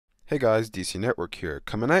Hey guys, DC Network here,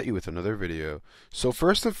 coming at you with another video. So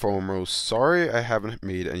first and foremost, sorry I haven't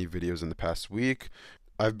made any videos in the past week.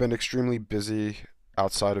 I've been extremely busy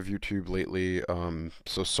outside of YouTube lately,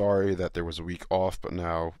 so sorry that there was a week off, but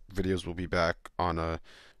now videos will be back on a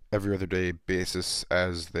every other day basis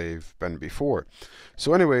as they've been before.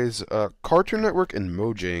 So anyways, Cartoon Network and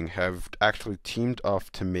Mojang have actually teamed up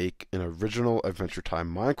to make an original Adventure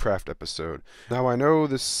Time Minecraft episode. Now I know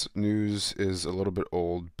this news is a little bit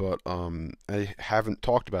old, but I haven't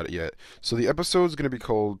talked about it yet. So the episode is going to be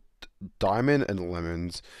called Diamond and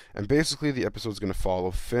Lemons, and basically the episode is going to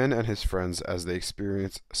follow Finn and his friends as they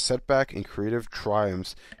experience setback and creative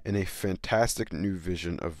triumphs in a fantastic new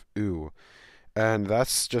vision of Ooh. And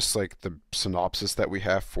that's just like the synopsis that we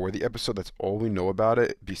have for the episode. That's all we know about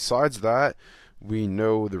it. Besides that, we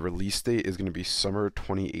know the release date is going to be summer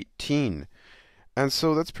 2018. And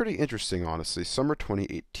so that's pretty interesting, honestly. Summer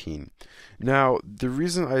 2018. Now, the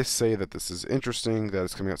reason I say that this is interesting, that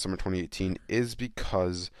it's coming out summer 2018, is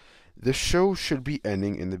because the show should be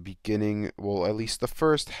ending in the beginning, well, at least the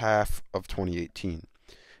first half of 2018.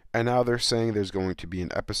 And now they're saying there's going to be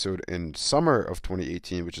an episode in summer of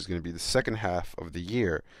 2018, which is going to be the second half of the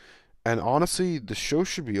year. And honestly, the show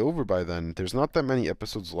should be over by then. There's not that many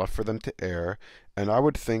episodes left for them to air, and I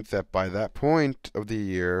would think that by that point of the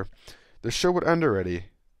year, the show would end already.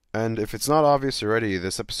 And if it's not obvious already,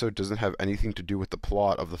 this episode doesn't have anything to do with the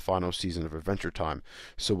plot of the final season of Adventure Time.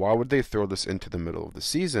 So why would they throw this into the middle of the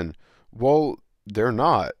season? Well, they're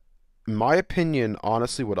not. In my opinion,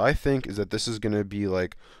 honestly, what I think is that this is going to be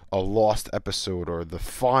like a lost episode or the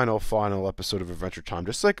final episode of Adventure Time.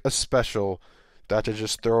 Just like a special that to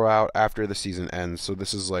just throw out after the season ends. So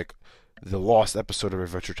this is like the lost episode of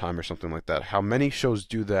Adventure Time or something like that. How many shows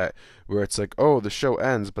do that where it's like, oh, the show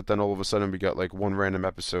ends, but then all of a sudden we got like one random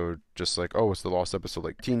episode, just like, oh, it's the lost episode.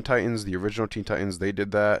 Like Teen Titans, the original Teen Titans, they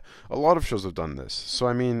did that. A lot of shows have done this. So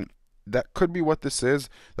I mean, that could be what this is.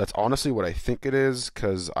 That's honestly what I think it is,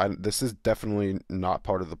 because this is definitely not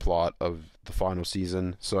part of the plot of the final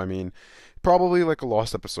season. So I mean, probably like a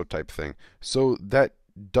lost episode type thing. So that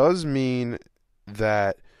does mean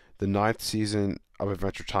that the ninth season of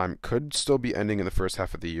Adventure Time could still be ending in the first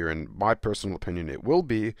half of the year. In my personal opinion, it will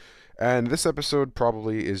be. And this episode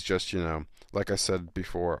probably is just, like I said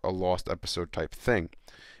before, a lost episode type thing.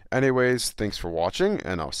 Anyways, thanks for watching,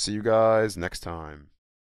 and I'll see you guys next time.